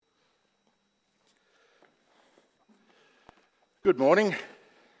Good morning.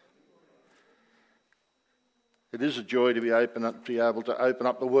 It is a joy to be able to open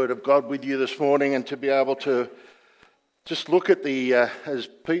up the Word of God with you this morning and to be able to just look at as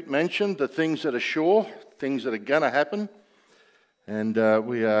Pete mentioned, the things that are sure, things that are going to happen. And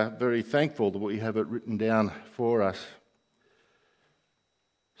we are very thankful that we have it written down for us.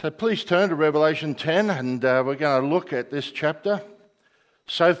 So please turn to Revelation 10 and we're going to look at this chapter.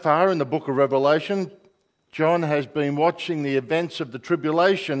 So far in the book of Revelation, John has been watching the events of the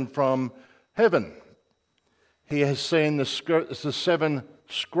tribulation from heaven. He has seen the 7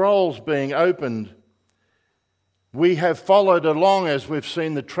 scrolls being opened. We have followed along as we've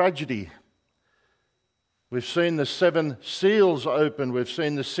seen the tragedy. We've seen the 7 seals open. We've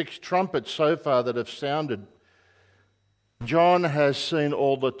seen the 6 trumpets so far that have sounded. John has seen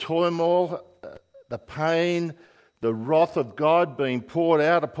all the turmoil, the pain, the wrath of God being poured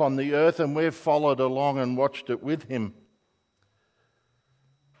out upon the earth, and we've followed along and watched it with him.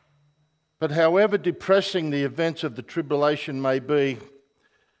 But however depressing the events of the tribulation may be,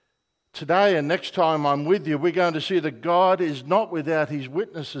 today and next time I'm with you, we're going to see that God is not without his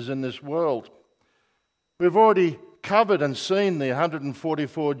witnesses in this world. We've already covered and seen the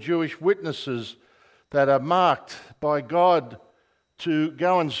 144 Jewish witnesses that are marked by God to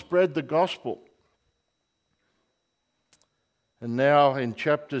go and spread the gospel. And now in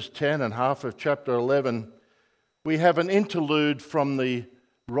chapters 10 and half of chapter 11, we have an interlude from the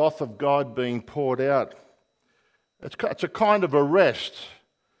wrath of God being poured out. It's a kind of arrest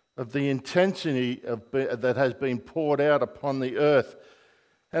of the intensity that has been poured out upon the earth.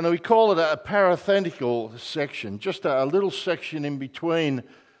 And we call it a parenthetical section, just a little section in between.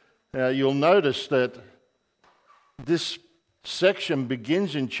 You'll notice that this section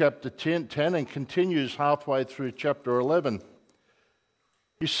begins in chapter 10 and continues halfway through chapter 11.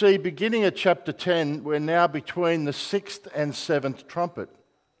 You see, beginning at chapter 10, we're now between the 6th and 7th trumpet.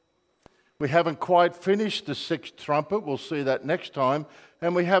 We haven't quite finished the 6th trumpet, we'll see that next time,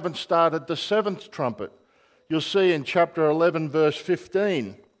 and we haven't started the 7th trumpet. You'll see in chapter 11, verse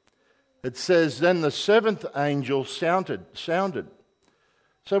 15, it says, "Then the 7th angel sounded."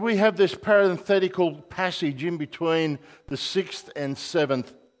 So we have this parenthetical passage in between the 6th and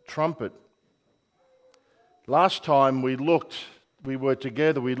 7th trumpet. Last time we were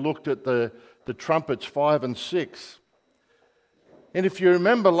together, we looked at the trumpets 5 and 6. And if you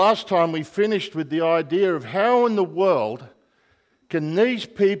remember last time, we finished with the idea of how in the world can these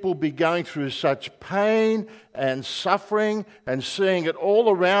people be going through such pain and suffering and seeing it all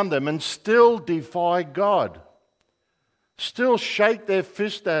around them and still defy God, still shake their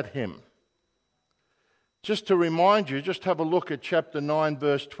fist at him. Just to remind you, just have a look at chapter 9,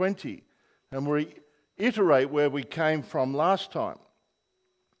 verse 20, and reiterate where we came from last time.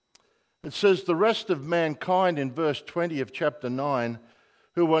 It says, "The rest of mankind," in verse 20 of chapter 9,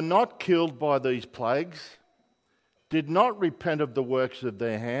 "who were not killed by these plagues, did not repent of the works of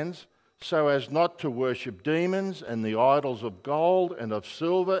their hands, so as not to worship demons and the idols of gold and of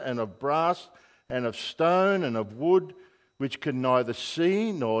silver and of brass and of stone and of wood, which can neither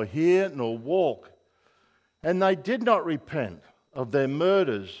see nor hear nor walk. And they did not repent of their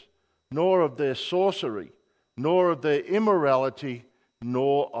murders, nor of their sorcery, nor of their immorality,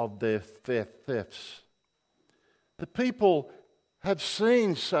 nor of their thefts." The people have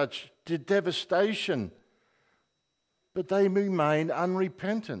seen such devastation, but they remain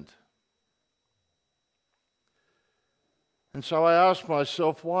unrepentant. And so I ask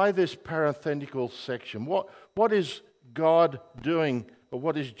myself, why this parenthetical section? What is God doing, or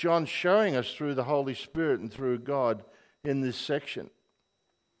what is John showing us through the Holy Spirit and through God in this section?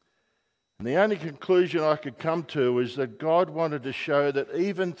 And the only conclusion I could come to is that God wanted to show that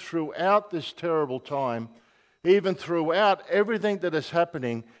even throughout this terrible time, even throughout everything that is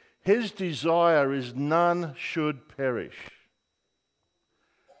happening, his desire is none should perish.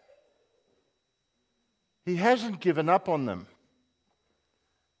 He hasn't given up on them.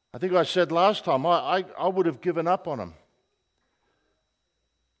 I think I said last time, I would have given up on them.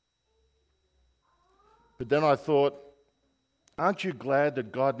 But then I thought, aren't you glad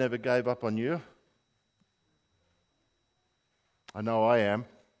that God never gave up on you? I know I am.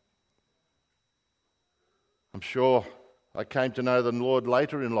 I'm sure I came to know the Lord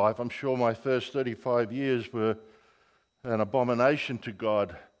later in life. I'm sure my first 35 years were an abomination to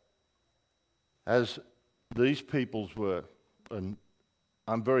God, as these people's were. And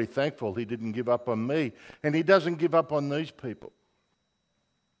I'm very thankful he didn't give up on me, and he doesn't give up on these people.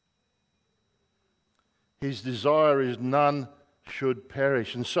 His desire is none should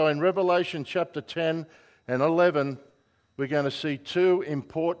perish. And so in Revelation chapter 10 and 11, we're going to see 2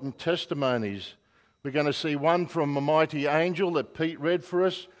 important testimonies We're going to see one from a mighty angel that Pete read for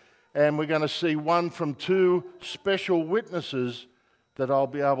us, and we're going to see one from two special witnesses that I'll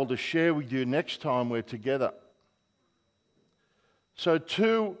be able to share with you next time we're together. So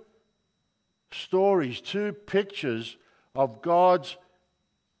two stories, two pictures of God's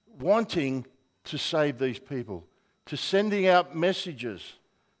wanting to save these people, to sending out messages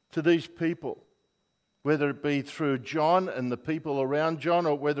to these people, whether it be through John and the people around John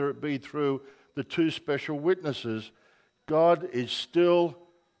or whether it be through the two special witnesses. God is still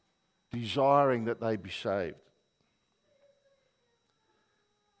desiring that they be saved.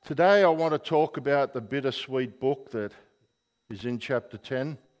 Today I want to talk about the bittersweet book that is in chapter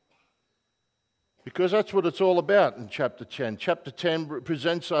 10, because that's what it's all about in chapter 10. Chapter 10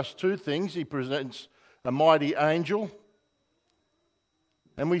 presents us two things. He presents a mighty angel,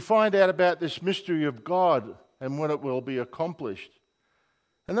 and we find out about this mystery of God and when it will be accomplished.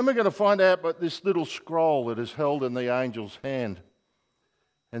 And then we're going to find out about this little scroll that is held in the angel's hand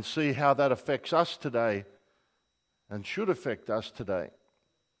and see how that affects us today and should affect us today.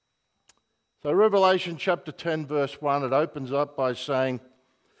 So Revelation chapter 10 verse 1, it opens up by saying,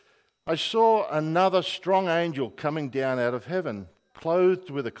 I saw another strong angel coming down out of heaven,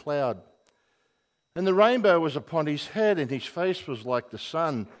 clothed with a cloud. And the rainbow was upon his head, and his face was like the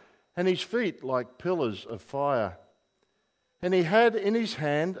sun, and his feet like pillars of fire. And he had in his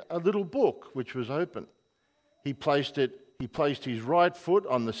hand a little book which was open. He placed his right foot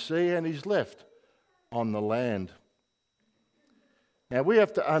on the sea and his left on the land. Now we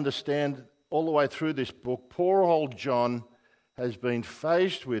have to understand all the way through this book, poor old John has been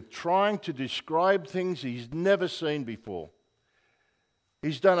faced with trying to describe things he's never seen before.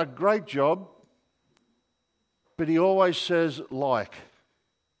 He's done a great job, but he always says like.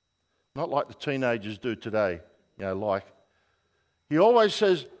 Not like the teenagers do today, like. He always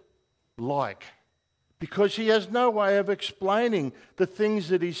says like, because he has no way of explaining the things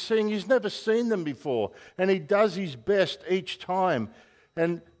that he's seeing. He's never seen them before, and he does his best each time.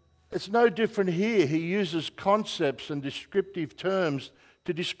 And it's no different here. He uses concepts and descriptive terms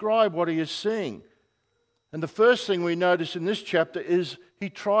to describe what he is seeing. And the first thing we notice in this chapter is he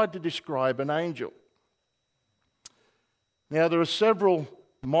tried to describe an angel. Now, there are several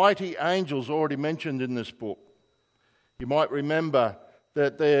mighty angels already mentioned in this book. You might remember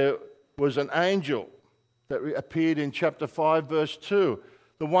that there was an angel that appeared in chapter 5, verse 2,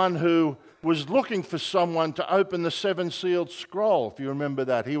 the one who was looking for someone to open the seven-sealed scroll, if you remember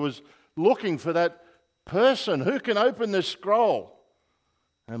that. He was looking for that person who can open this scroll.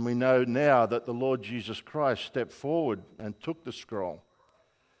 And we know now that the Lord Jesus Christ stepped forward and took the scroll.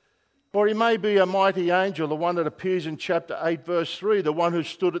 Or he may be a mighty angel, the one that appears in chapter 8, verse 3, the one who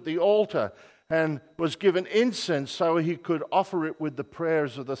stood at the altar and was given incense so he could offer it with the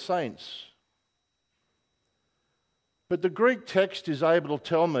prayers of the saints. But the Greek text is able to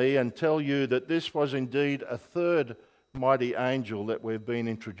tell me and tell you that this was indeed a third mighty angel that we've been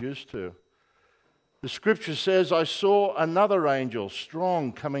introduced to. The scripture says, I saw another angel,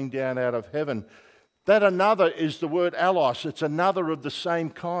 strong, coming down out of heaven. That another is the word allos. It's another of the same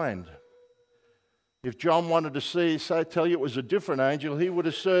kind. If John wanted to tell you it was a different angel, he would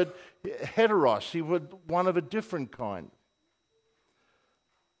have said heteros. He would one of a different kind.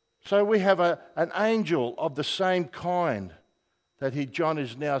 So we have an angel of the same kind that John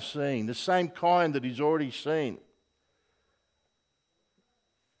is now seeing, the same kind that he's already seen.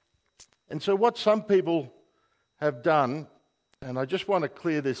 And so what some people have done, and I just want to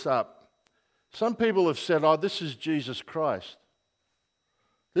clear this up, some people have said, this is Jesus Christ.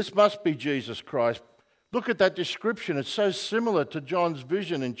 This must be Jesus Christ. Look at that description. It's so similar to John's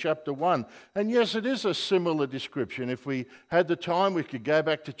vision in chapter 1. And yes, it is a similar description. If we had the time, we could go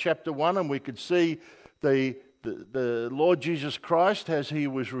back to chapter 1 and we could see the Lord Jesus Christ as he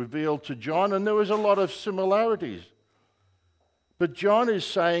was revealed to John, and there was a lot of similarities. But John is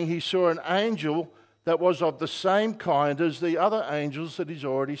saying he saw an angel that was of the same kind as the other angels that he's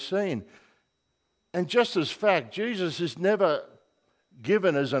already seen. And just as fact, Jesus is never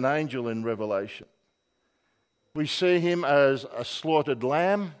given as an angel in Revelation. We see him as a slaughtered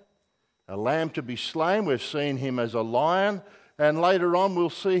lamb, a lamb to be slain. We've seen him as a lion, and later on we'll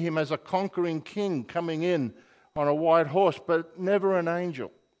see him as a conquering king coming in on a white horse, but never an angel.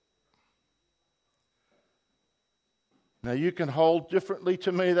 Now you can hold differently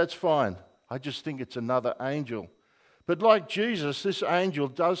to me, that's fine. I just think it's another angel. But like Jesus, this angel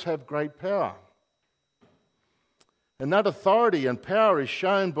does have great power. And that authority and power is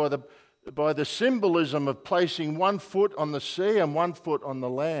shown by the symbolism of placing one foot on the sea and one foot on the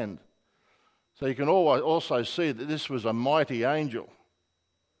land. So you can also see that this was a mighty angel.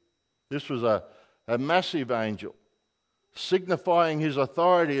 This was a a massive angel, signifying his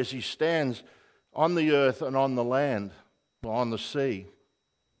authority as he stands on the earth and on the land, or on the sea.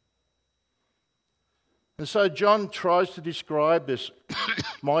 And so John tries to describe this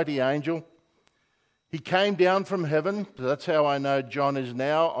mighty angel. He came down from heaven. That's how I know John is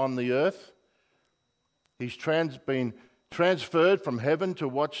now on the earth. He's been transferred from heaven to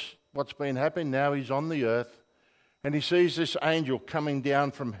what's been happening. Now he's on the earth. And he sees this angel coming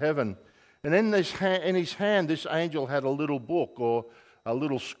down from heaven. And in his hand, this angel had a little book, or a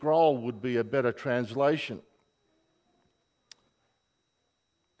little scroll would be a better translation.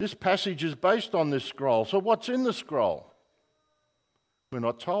 This passage is based on this scroll. So what's in the scroll? We're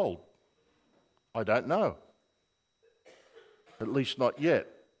not told. I don't know. At least not yet.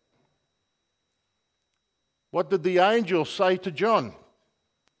 What did the angel say to John?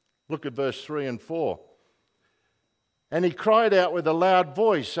 Look at verse 3 and 4. And he cried out with a loud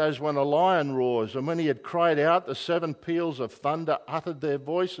voice, as when a lion roars. And when he had cried out, the 7 peals of thunder uttered their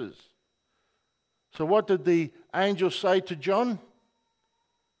voices. So what did the angel say to John?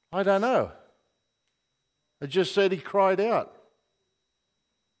 I don't know. It just said he cried out.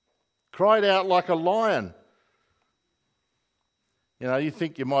 Cried out like a lion. You know, you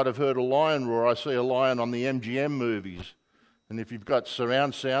think you might have heard a lion roar. I see a lion on the MGM movies. And if you've got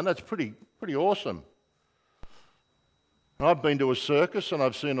surround sound, that's pretty awesome. I've been to a circus and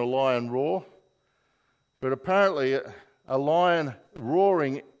I've seen a lion roar. But apparently a lion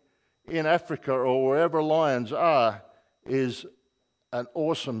roaring in Africa or wherever lions are is an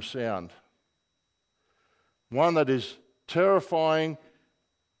awesome sound. One that is terrifying,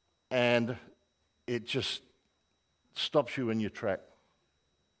 and it just stops you in your track.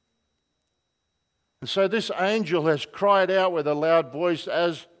 And so this angel has cried out with a loud voice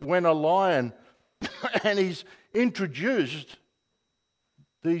as when a lion, and he's introduced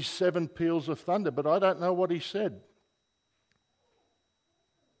these 7 peals of thunder, but I don't know what he said.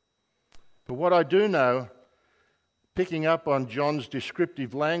 But what I do know, picking up on John's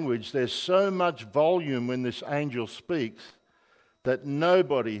descriptive language, there's so much volume when this angel speaks that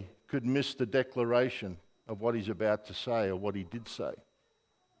nobody could miss the declaration of what he's about to say or what he did say.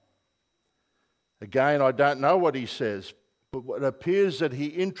 Again, I don't know what he says, but it appears that he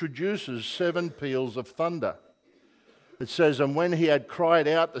introduces 7 peals of thunder. It says, and when he had cried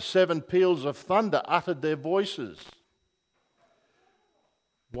out, the 7 peals of thunder uttered their voices.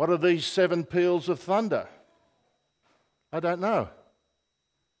 What are these 7 peals of thunder? I don't know.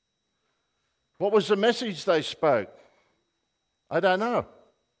 What was the message they spoke? I don't know.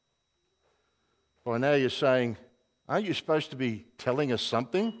 By now you're saying, aren't you supposed to be telling us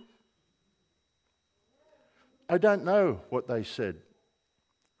something? I don't know what they said.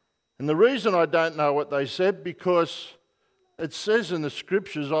 And the reason I don't know what they said, because it says in the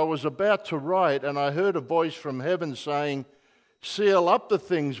scriptures, I was about to write and I heard a voice from heaven saying, seal up the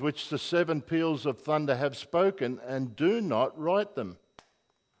things which the 7 peals of thunder have spoken, and do not write them.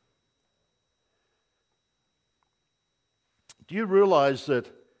 Do you realize that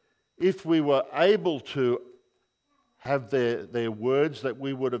if we were able to have their words, that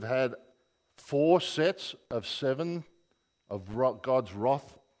we would have had 4 sets of 7 of God's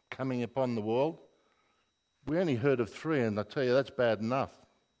wrath coming upon the world? We only heard of 3, and I tell you, that's bad enough.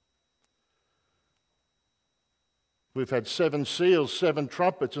 We've had 7 seals, 7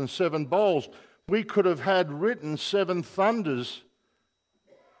 trumpets, and 7 bowls. We could have had written 7 thunders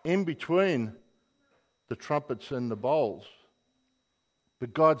in between the trumpets and the bowls.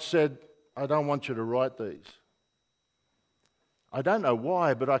 But God said, I don't want you to write these. I don't know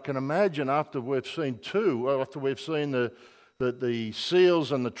why, but I can imagine after we've seen 2, after we've seen the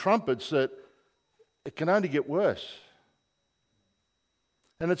seals and the trumpets, that it can only get worse.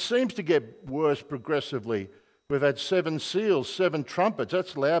 And it seems to get worse progressively. We've had 7 seals, 7 trumpets,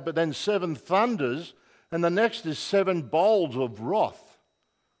 that's loud, but then 7 thunders, and the next is 7 bowls of wrath.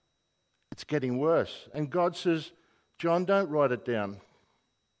 It's getting worse. And God says, John, don't write it down.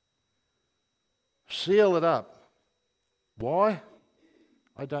 Seal it up. Why?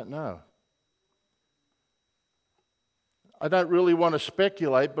 I don't know. I don't really want to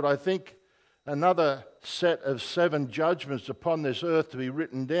speculate, but I think another set of 7 judgments upon this earth to be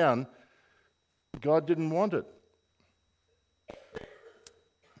written down, God didn't want it.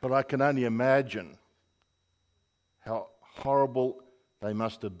 But I can only imagine how horrible they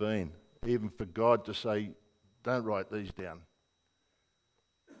must have been, even for God to say, don't write these down.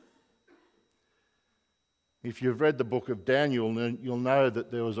 If you've read the book of Daniel, you'll know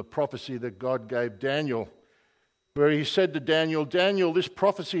that there was a prophecy that God gave Daniel, where he said to Daniel, Daniel, this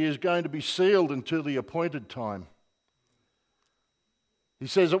prophecy is going to be sealed until the appointed time. He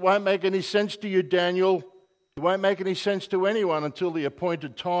says it won't make any sense to you, Daniel. It won't make any sense to anyone until the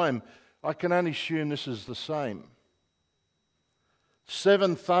appointed time. I can only assume this is the same.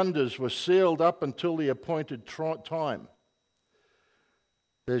 7 thunders were sealed up until the appointed time.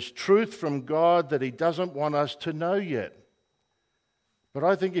 There's truth from God that he doesn't want us to know yet. But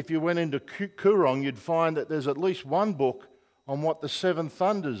I think if you went into Qur'an, you'd find that there's at least one book on what the 7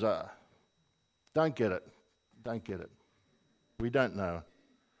 thunders are. Don't get it. Don't get it. We don't know.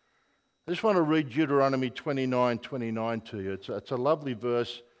 I just want to read Deuteronomy 29:29 to you. It's a lovely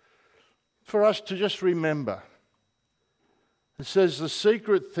verse for us to just remember. It says, "The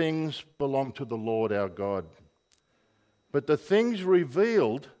secret things belong to the Lord our God, but the things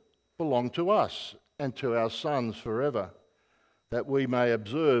revealed belong to us and to our sons forever, that we may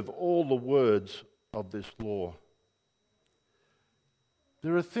observe all the words of this law."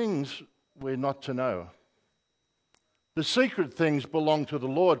 There are things we're not to know. The secret things belong to the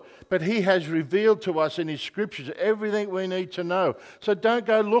Lord, but he has revealed to us in his scriptures everything we need to know. So don't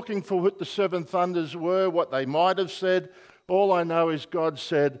go looking for what the 7 thunders were, what they might have said. All I know is God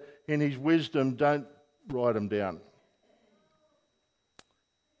said in his wisdom, don't write them down.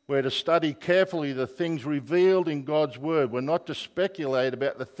 We're to study carefully the things revealed in God's word. We're not to speculate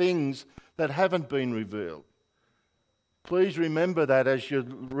about the things that haven't been revealed. Please remember that as you're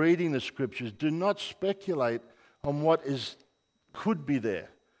reading the scriptures. Do not speculate on what could be there.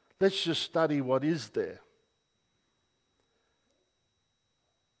 Let's just study what is there.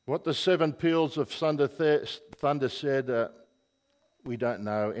 What the 7 peals of thunder said, we don't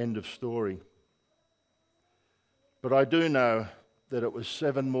know. End of story. But I do know that it was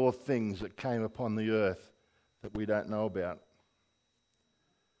 7 more things that came upon the earth that we don't know about.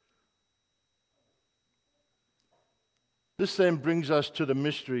 This then brings us to the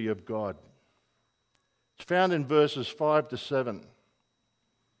mystery of God. It's found in verses 5 to 7.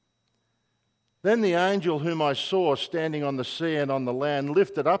 Then the angel whom I saw standing on the sea and on the land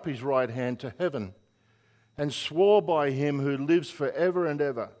lifted up his right hand to heaven and swore by him who lives forever and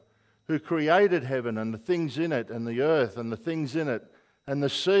ever, who created heaven and the things in it, and the earth and the things in it, and the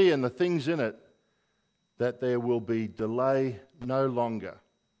sea and the things in it, that there will be delay no longer.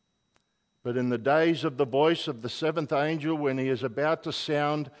 But in the days of the voice of the 7th angel, when he is about to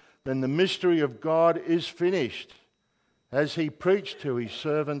sound, then the mystery of God is finished, as he preached to his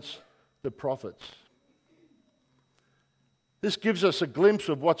servants, the prophets. This gives us a glimpse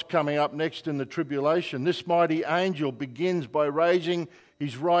of what's coming up next in the tribulation. This mighty angel begins by raising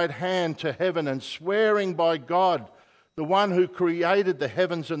his right hand to heaven and swearing by God, the one who created the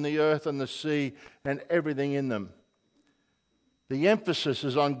heavens and the earth and the sea and everything in them. The emphasis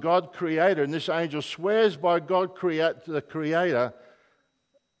is on God Creator, and this angel swears by God the Creator.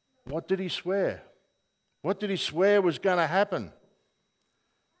 What did he swear? What did he swear was going to happen?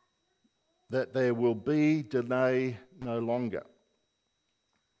 That there will be delay no longer.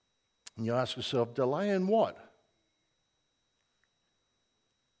 And you ask yourself, delay in what?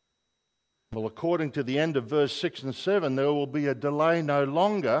 Well, according to the end of verse 6 and 7, there will be a delay no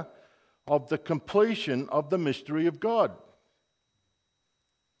longer of the completion of the mystery of God.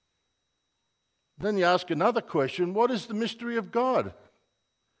 Then you ask another question, what is the mystery of God?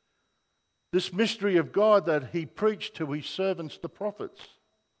 This mystery of God that he preached to his servants, the prophets.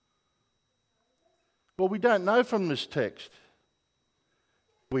 Well, we don't know from this text.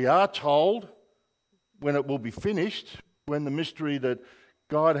 We are told when it will be finished, when the mystery that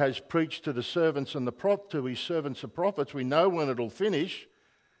God has preached to the servants and to his servants the prophets, we know when it'll finish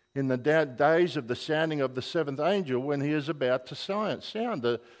in the days of the sounding of the 7th angel, when he is about to sound.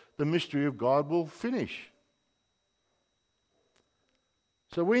 The mystery of God will finish.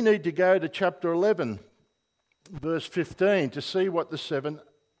 So we need to go to chapter 11, verse 15, to see what the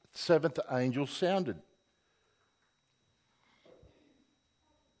seventh angel sounded.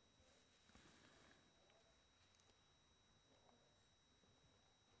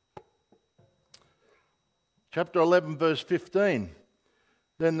 Chapter 11, verse 15.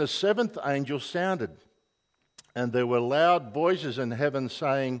 Then the 7th angel sounded, and there were loud voices in heaven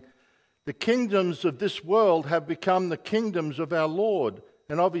saying, "The kingdoms of this world have become the kingdoms of our Lord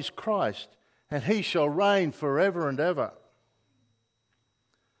and of his Christ, and he shall reign forever and ever."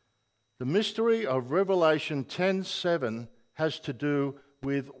 The mystery of Revelation 10:7 has to do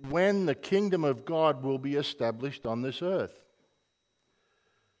with when the kingdom of God will be established on this earth.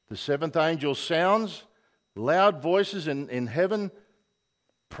 The 7th angel sounds, loud voices in heaven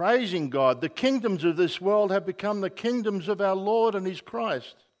praising God. The kingdoms of this world have become the kingdoms of our Lord and his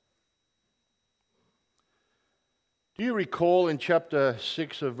Christ. Do you recall in chapter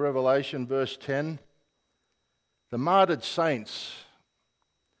 6 of Revelation, verse 10, the martyred saints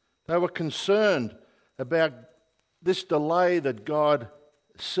They were concerned about this delay that God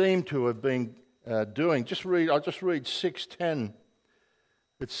seemed to have been doing. I'll just read 6:10.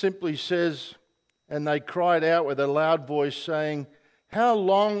 It simply says, "And they cried out with a loud voice, saying, 'How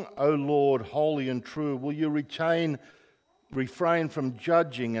long, O Lord, holy and true, will you refrain from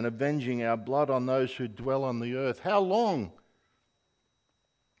judging and avenging our blood on those who dwell on the earth?'" How long?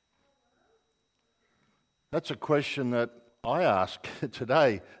 That's a question that I ask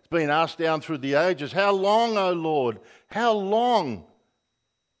today. It's been asked down through the ages. How long, O Lord? How long?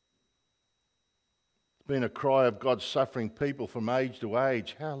 It's been a cry of God's suffering people from age to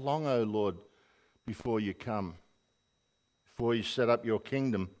age. How long, O Lord, before you come? Before you set up your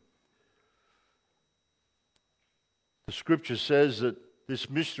kingdom? The scripture says that this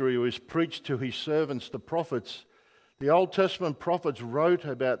mystery was preached to his servants, the prophets. The Old Testament prophets wrote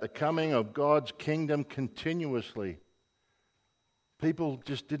about the coming of God's kingdom continuously. People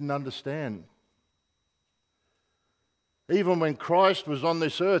just didn't understand. Even when Christ was on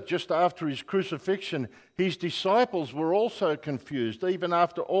this earth, just after his crucifixion, his disciples were also confused, even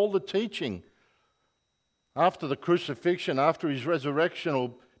after all the teaching. After the crucifixion, after his resurrection,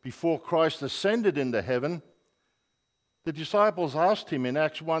 or before Christ ascended into heaven, the disciples asked him in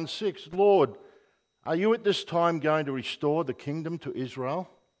Acts 1:6, "Lord, are you at this time going to restore the kingdom to Israel?"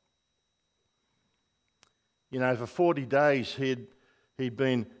 You know, for 40 days he'd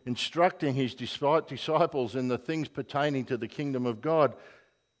been instructing his disciples in the things pertaining to the kingdom of God,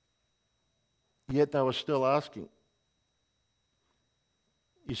 yet they were still asking.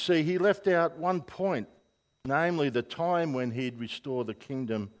 You see, he left out one point, namely the time when he'd restore the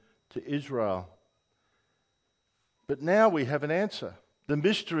kingdom to Israel. But now we have an answer. The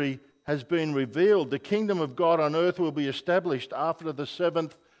mystery has been revealed. The kingdom of God on earth will be established after the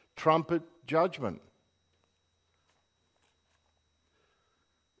seventh trumpet judgment.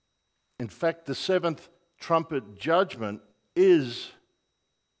 In fact, the seventh trumpet judgment is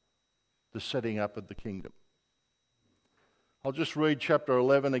the setting up of the kingdom. I'll just read chapter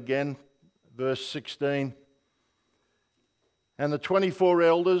 11 again, verse 16. "And the 24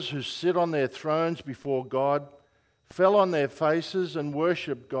 elders who sit on their thrones before God fell on their faces and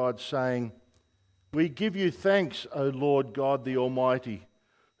worshipped God, saying, 'We give you thanks, O Lord God the Almighty,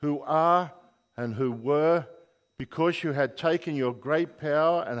 who are and who were, because you had taken your great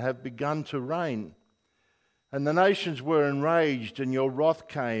power and have begun to reign. And the nations were enraged, and your wrath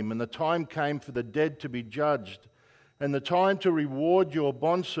came, and the time came for the dead to be judged, and the time to reward your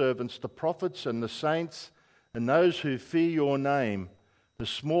bondservants, the prophets and the saints, and those who fear your name, the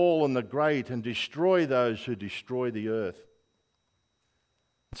small and the great, and destroy those who destroy the earth.'"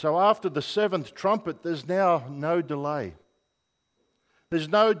 So after the seventh trumpet, there's now no delay. There's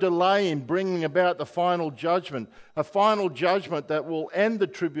no delay in bringing about the final judgment, a final judgment that will end the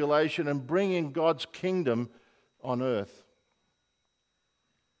tribulation and bring in God's kingdom on earth.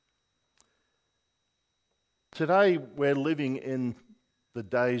 Today we're living in the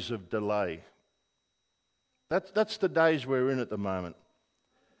days of delay. That's the days we're in at the moment.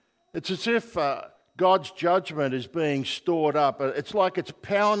 It's as if God's judgment is being stored up. It's like it's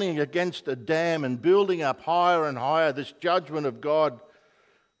pounding against a dam and building up higher and higher, this judgment of God.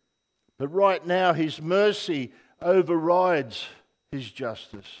 But right now, his mercy overrides his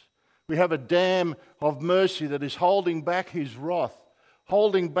justice. We have a dam of mercy that is holding back his wrath,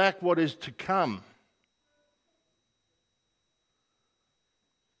 holding back what is to come.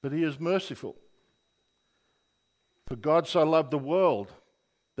 But he is merciful. For God so loved the world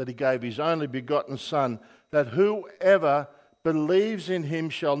that he gave his only begotten Son, that whoever believes in him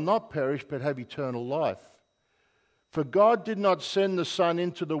shall not perish but have eternal life. For God did not send the Son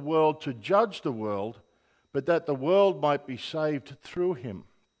into the world to judge the world, but that the world might be saved through him.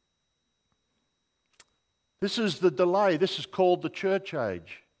 This is the delay. This is called the church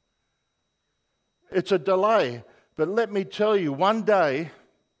age. It's a delay, but let me tell you, one day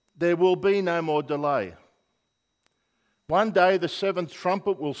there will be no more delay. One day the seventh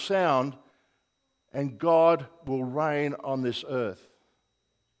trumpet will sound and God will reign on this earth.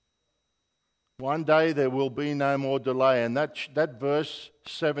 One day there will be no more delay, and that verse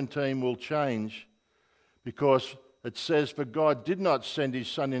 17 will change, because it says, "For God did not send his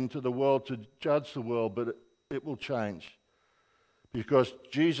Son into the world to judge the world," but it will change, because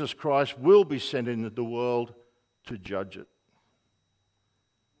Jesus Christ will be sent into the world to judge it.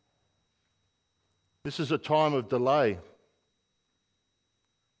 This is a time of delay,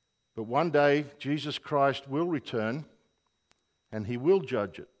 but one day Jesus Christ will return and he will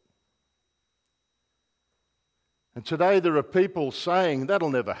judge it. And today there are people saying, "That'll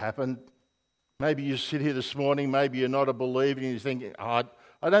never happen." Maybe you sit here this morning, maybe you're not a believer, and you're thinking, "I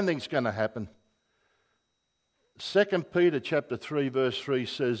I don't think it's going to happen. 2 Peter chapter 3 verse 3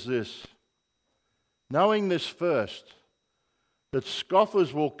 says this, knowing this first, that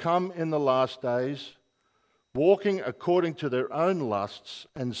scoffers will come in the last days, walking according to their own lusts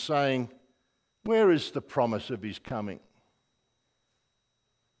and saying, where is the promise of his coming?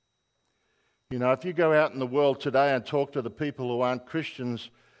 You know, if you go out in the world today and talk to the people who aren't Christians,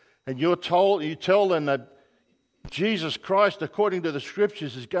 and you tell them that Jesus Christ, according to the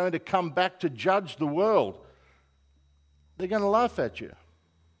Scriptures, is going to come back to judge the world, they're going to laugh at you.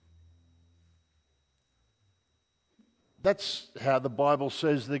 That's how the Bible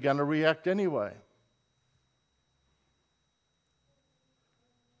says they're going to react anyway.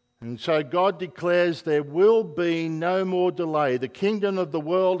 And so God declares there will be no more delay. The kingdom of the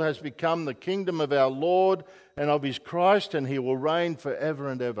world has become the kingdom of our Lord and of his Christ, and he will reign forever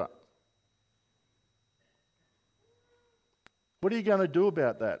and ever. What are you going to do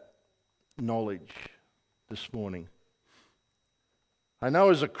about that knowledge this morning? I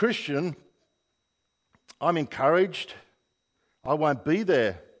know as a Christian, I'm encouraged. I won't be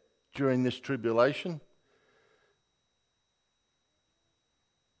there during this tribulation.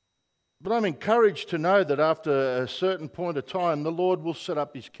 But I'm encouraged to know that after a certain point of time, the Lord will set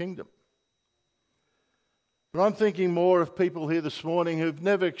up his kingdom. But I'm thinking more of people here this morning who've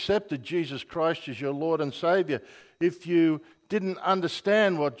never accepted Jesus Christ as your Lord and Saviour. If you didn't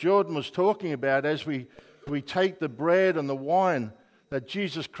understand what Jordan was talking about as we take the bread and the wine, that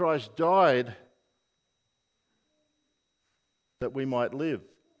Jesus Christ died that we might live.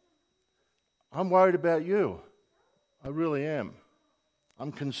 I'm worried about you. I really am.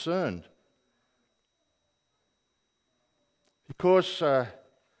 I'm concerned. Because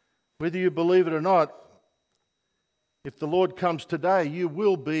whether you believe it or not, if the Lord comes today, you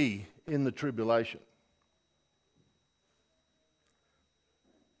will be in the tribulation.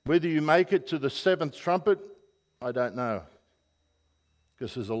 Whether you make it to the seventh trumpet, I don't know.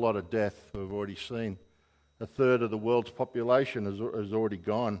 Because there's a lot of death we've already seen. A third of the world's population has already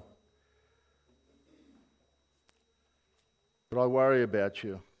gone. But I worry about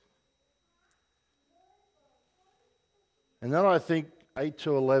you. And then I think 8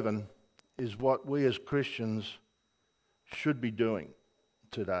 to 11 is what we as Christians should be doing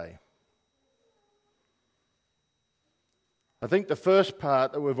today. I think the first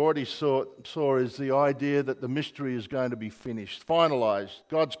part that we've already saw is the idea that the mystery is going to be finished, finalised.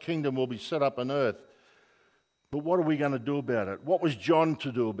 God's kingdom will be set up on earth. But what are we going to do about it? What was John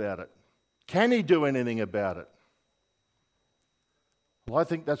to do about it? Can he do anything about it? Well, I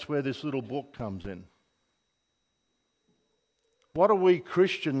think that's where this little book comes in. What are we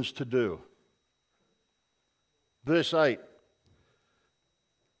Christians to do? Verse 8.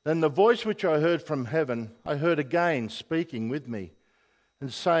 Then the voice which I heard from heaven, I heard again speaking with me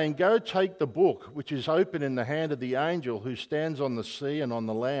and saying, go take the book which is open in the hand of the angel who stands on the sea and on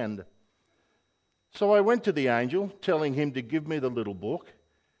the land. So I went to the angel, telling him to give me the little book,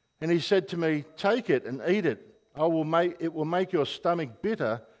 and he said to me, take it and eat it. It will make your stomach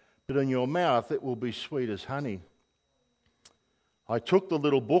bitter, but in your mouth it will be sweet as honey. I took the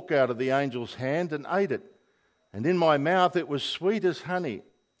little book out of the angel's hand and ate it, and in my mouth it was sweet as honey.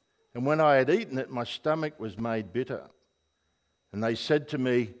 And when I had eaten it, my stomach was made bitter. And they said to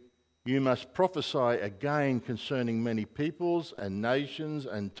me, you must prophesy again concerning many peoples and nations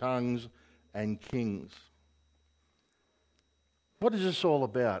and tongues and kings. What is this all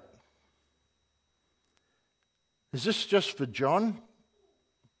about? Is this just for John?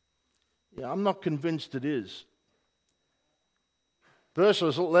 Yeah, I'm not convinced it is. Verse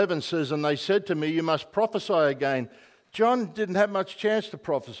 11 says, and they said to me, you must prophesy again. John didn't have much chance to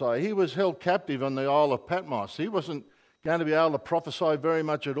prophesy. He was held captive on the Isle of Patmos. He wasn't going to be able to prophesy very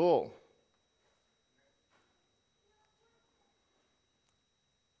much at all.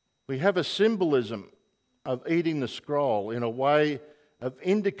 We have a symbolism of eating the scroll in a way of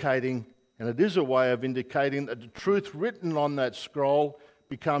indicating, and it is a way of indicating that the truth written on that scroll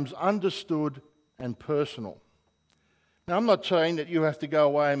becomes understood and personal. Now, I'm not saying that you have to go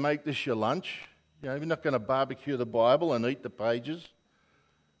away and make this your lunch. You know, you're not going to barbecue the Bible and eat the pages.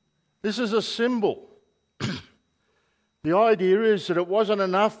 This is a symbol. The idea is that it wasn't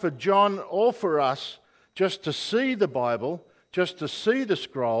enough for John or for us just to see the Bible, just to see the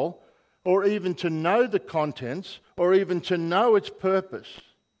scroll, or even to know the contents, or even to know its purpose.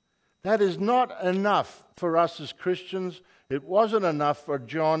 That is not enough for us as Christians. It wasn't enough for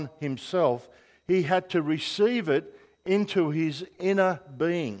John himself. He had to receive it into his inner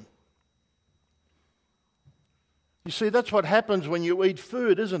being. You see, that's what happens when you eat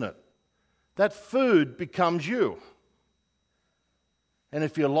food, isn't it? That food becomes you. And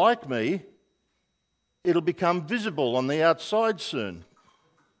if you're like me, it'll become visible on the outside soon.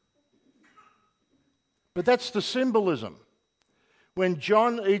 But that's the symbolism. When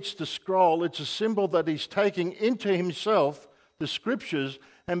John eats the scroll, it's a symbol that he's taking into himself the Scriptures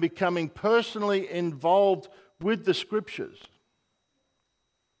and becoming personally involved with the Scriptures.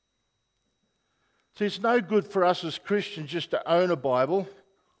 See, it's no good for us as Christians just to own a Bible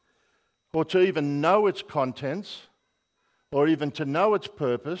or to even know its contents or even to know its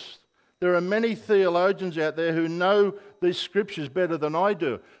purpose. There are many theologians out there who know these Scriptures better than I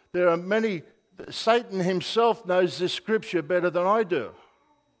do. There are many, Satan himself knows this Scripture better than I do.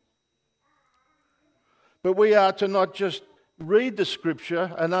 But we are to not just read the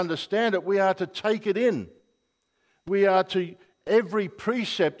Scripture and understand it, we are to take it in. We are to, every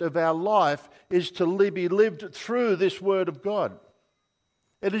precept of our life is to be lived through this Word of God.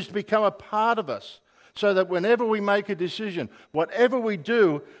 It has become a part of us, so that whenever we make a decision, whatever we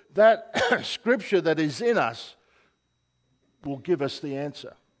do, that Scripture that is in us will give us the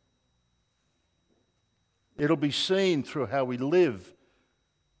answer. It'll be seen through how we live,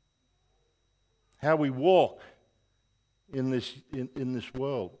 how we walk in this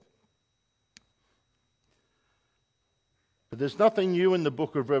world. But there's nothing new in the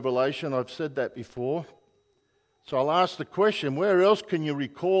book of Revelation. I've said that before. So I'll ask the question, where else can you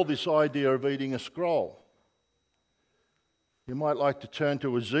recall this idea of eating a scroll? You might like to turn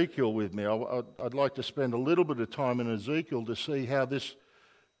to Ezekiel with me. I'd like to spend a little bit of time in Ezekiel to see how this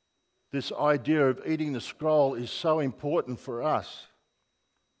idea of eating the scroll is so important for us.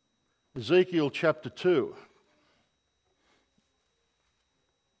 Ezekiel chapter 2.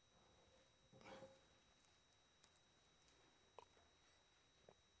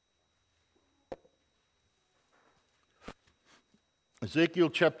 Ezekiel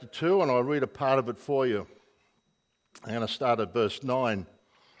chapter 2, and I'll read a part of it for you. I'm going to start at verse 9.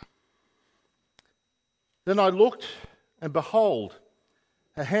 Then I looked, and behold,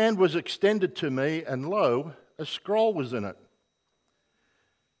 a hand was extended to me, and lo, a scroll was in it.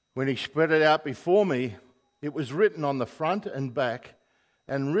 When he spread it out before me, it was written on the front and back,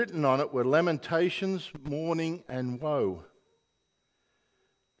 and written on it were lamentations, mourning, and woe.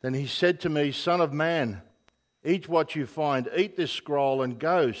 Then he said to me, Son of man, eat what you find, eat this scroll, and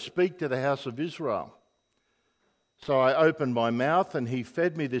go, speak to the house of Israel. So I opened my mouth, and he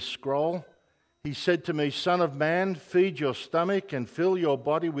fed me this scroll. He said to me, Son of man, feed your stomach and fill your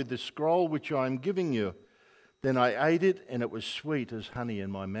body with this scroll which I am giving you. Then I ate it, and it was sweet as honey in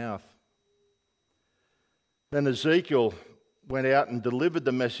my mouth. Then Ezekiel went out and delivered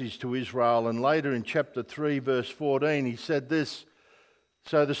the message to Israel, and later in chapter 3, verse 14, he said this,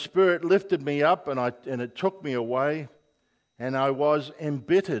 So the Spirit lifted me up, and it took me away, and I was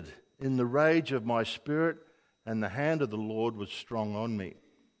embittered in the rage of my spirit, and the hand of the Lord was strong on me.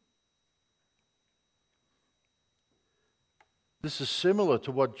 This is similar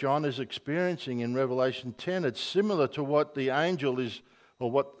to what John is experiencing in Revelation 10. It's similar to what the angel is,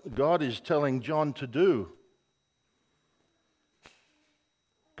 or what God is telling John to do.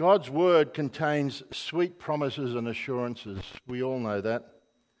 God's word contains sweet promises and assurances. We all know that.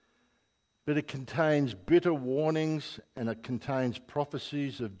 But it contains bitter warnings, and it contains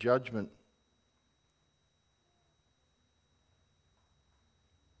prophecies of judgment.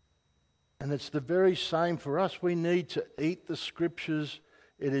 And it's the very same for us. We need to eat the Scriptures.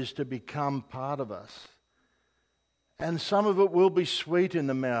 It is to become part of us. And some of it will be sweet in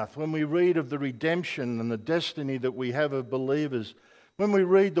the mouth. When we read of the redemption and the destiny that we have of believers, when we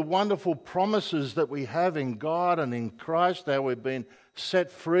read the wonderful promises that we have in God and in Christ, how we've been set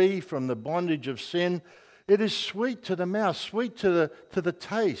free from the bondage of sin, it is sweet to the mouth, sweet to the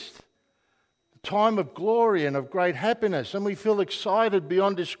taste. Time of glory and of great happiness, and we feel excited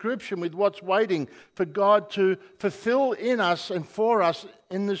beyond description with what's waiting for God to fulfill in us and for us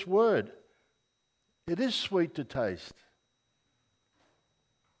in this word. It is sweet to taste.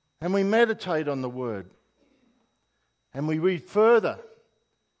 And we meditate on the word, and we read further,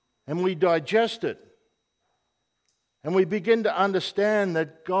 and we digest it, and we begin to understand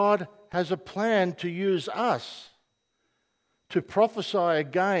that God has a plan to use us to prophesy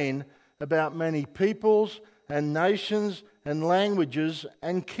again about many peoples and nations and languages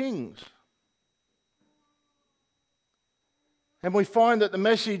and kings. And we find that the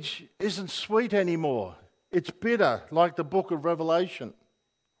message isn't sweet anymore. It's bitter, like the book of Revelation.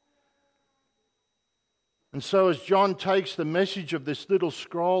 And so as John takes the message of this little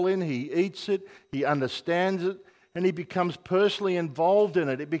scroll in, he eats it, he understands it, and he becomes personally involved in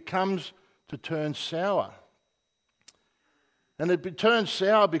it. It becomes to turn sour. And it turns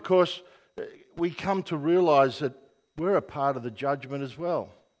sour because we come to realize that we're a part of the judgment as well.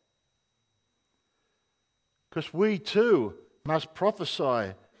 Because we too must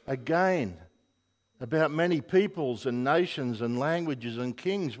prophesy again about many peoples and nations and languages and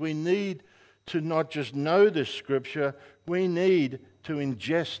kings. We need to not just know this scripture, we need to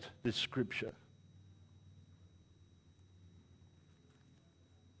ingest this scripture.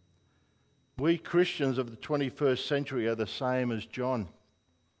 We Christians of the 21st century are the same as John.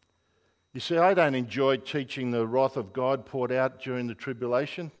 You see, I don't enjoy teaching the wrath of God poured out during the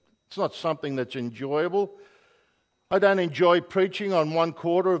tribulation. It's not something that's enjoyable. I don't enjoy preaching on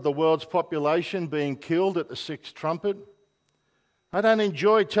 1/4 of the world's population being killed at the sixth trumpet. I don't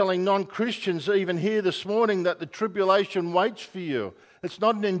enjoy telling non-Christians even here this morning that the tribulation waits for you. It's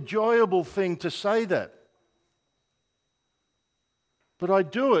not an enjoyable thing to say that. But I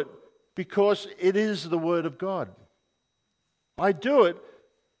do it because it is the Word of God. I do it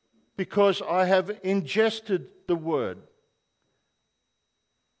because I have ingested the Word.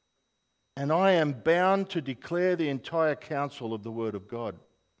 And I am bound to declare the entire counsel of the Word of God.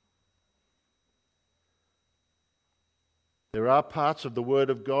 There are parts of the Word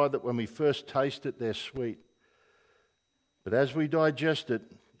of God that when we first taste it, they're sweet. But as we digest it,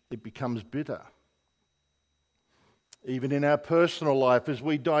 it becomes bitter. Even in our personal life, as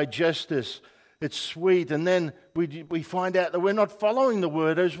we digest this, it's sweet, and then we find out that we're not following the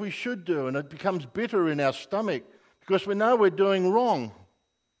Word as we should do, and it becomes bitter in our stomach because we know we're doing wrong.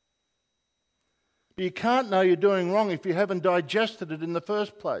 But you can't know you're doing wrong if you haven't digested it in the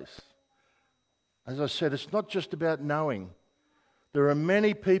first place. As I said, it's not just about knowing. There are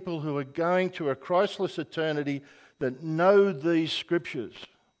many people who are going to a Christless eternity that know these scriptures,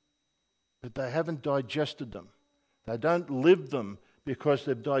 but they haven't digested them. They don't live them because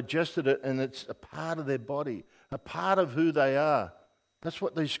they've digested it and it's a part of their body, a part of who they are. That's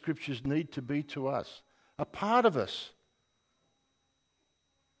what these scriptures need to be to us, a part of us.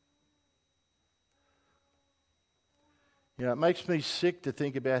 You know, it makes me sick to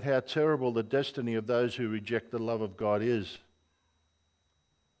think about how terrible the destiny of those who reject the love of God is.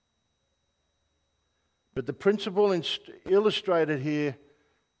 But the principle illustrated here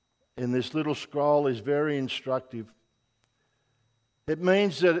in this little scroll is very instructive. It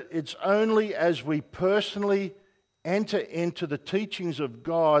means that it's only as we personally enter into the teachings of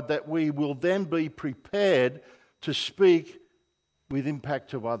God that we will then be prepared to speak with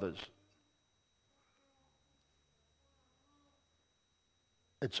impact to others.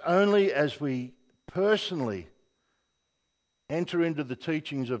 It's only as we personally enter into the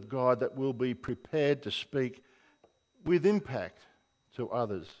teachings of God that we'll be prepared to speak with impact to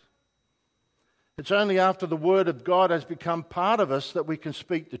others. It's only after the Word of God has become part of us that we can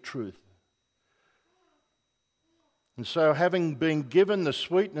speak the truth. And so, having been given the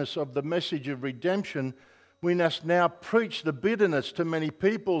sweetness of the message of redemption, we must now preach the bitterness to many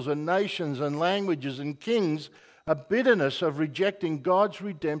peoples and nations and languages and kings, a bitterness of rejecting God's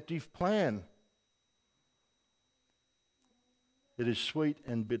redemptive plan. It is sweet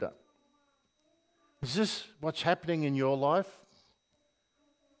and bitter. Is this what's happening in your life?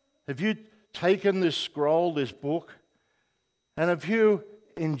 Have you taken this scroll, this book, and have you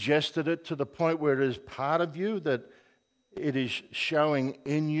ingested it to the point where it is part of you, that it is showing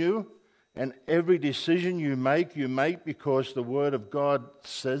in you, and every decision you make because the Word of God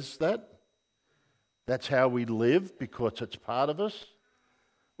says that? That's how we live because it's part of us?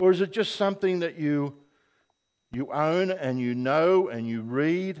 Or is it just something that you own and you know and you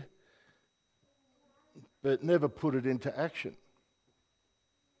read, but never put it into action?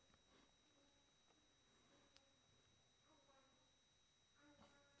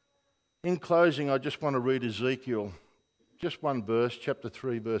 In closing, I just want to read Ezekiel, just one verse, chapter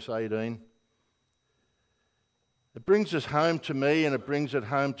 3, verse 18. It brings us home to me, and it brings it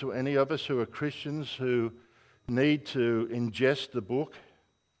home to any of us who are Christians who need to ingest the book.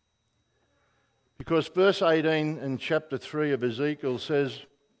 Because verse 18 in chapter 3 of Ezekiel says,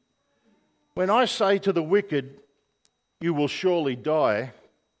 "When I say to the wicked, you will surely die,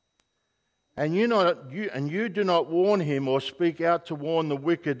 and you do not warn him or speak out to warn the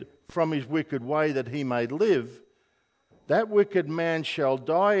wicked from his wicked way that he may live, that wicked man shall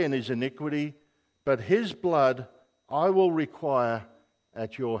die in his iniquity, but his blood I will require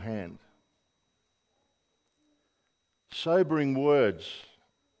at your hand." Sobering words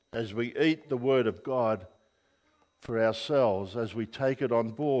as we eat the Word of God for ourselves, as we take it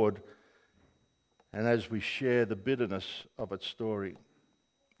on board, and as we share the bitterness of its story.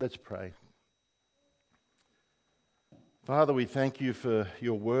 Let's pray. Father, we thank you for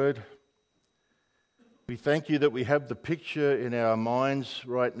your Word. We thank you that we have the picture in our minds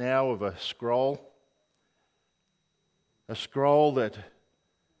right now of a scroll. a scroll that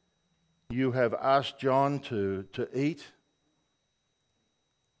you have asked John to eat.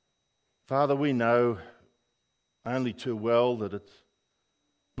 Father, we know only too well that it's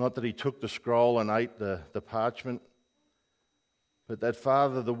not that he took the scroll and ate the parchment, but that,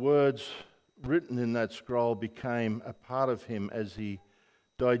 Father, the words written in that scroll became a part of him as he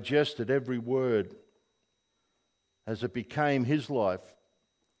digested every word, as it became his life,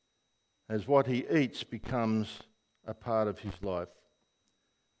 as what he eats becomes a part of his life.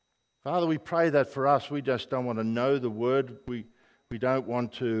 Father, we pray that for us. We just don't want to know the word. We don't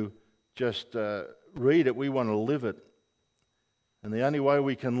want to just read it. We want to live it. And the only way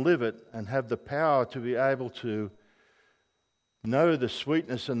we can live it and have the power to be able to know the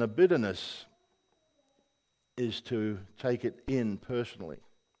sweetness and the bitterness is to take it in personally.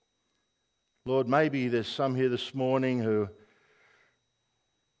 Lord, maybe there's some here this morning who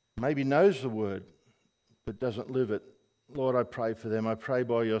maybe knows the word but doesn't live it. Lord, I pray for them. I pray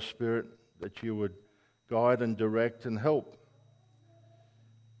by your Spirit that you would guide and direct and help.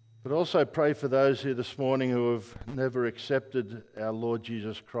 But also pray for those here this morning who have never accepted our Lord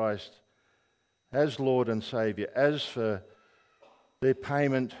Jesus Christ as Lord and Saviour, as for their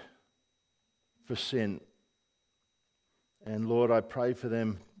payment for sin. And Lord, I pray for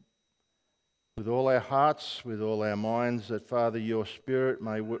them with all our hearts, with all our minds, that, Father, your Spirit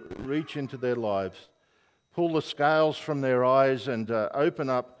may reach into their lives, pull the scales from their eyes and open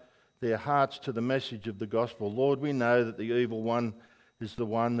up their hearts to the message of the gospel. Lord, we know that the evil one is the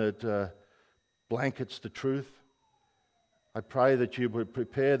one that blankets the truth. I pray that you would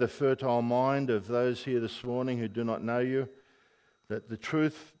prepare the fertile mind of those here this morning who do not know you, that the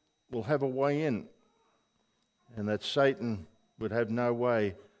truth will have a way in, and that Satan would have no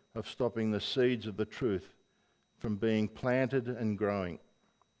way of stopping the seeds of the truth from being planted and growing.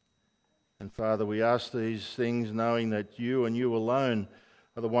 And Father, we ask these things knowing that you and you alone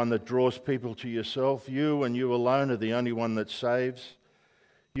are the one that draws people to yourself. You and you alone are the only one that saves.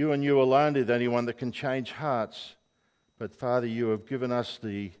 You and you alone are the only one that can change hearts. But Father, you have given us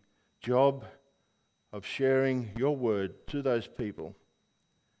the job of sharing your word to those people.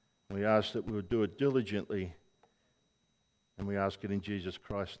 We ask that we would do it diligently, and we ask it in Jesus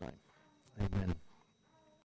Christ's name. Amen.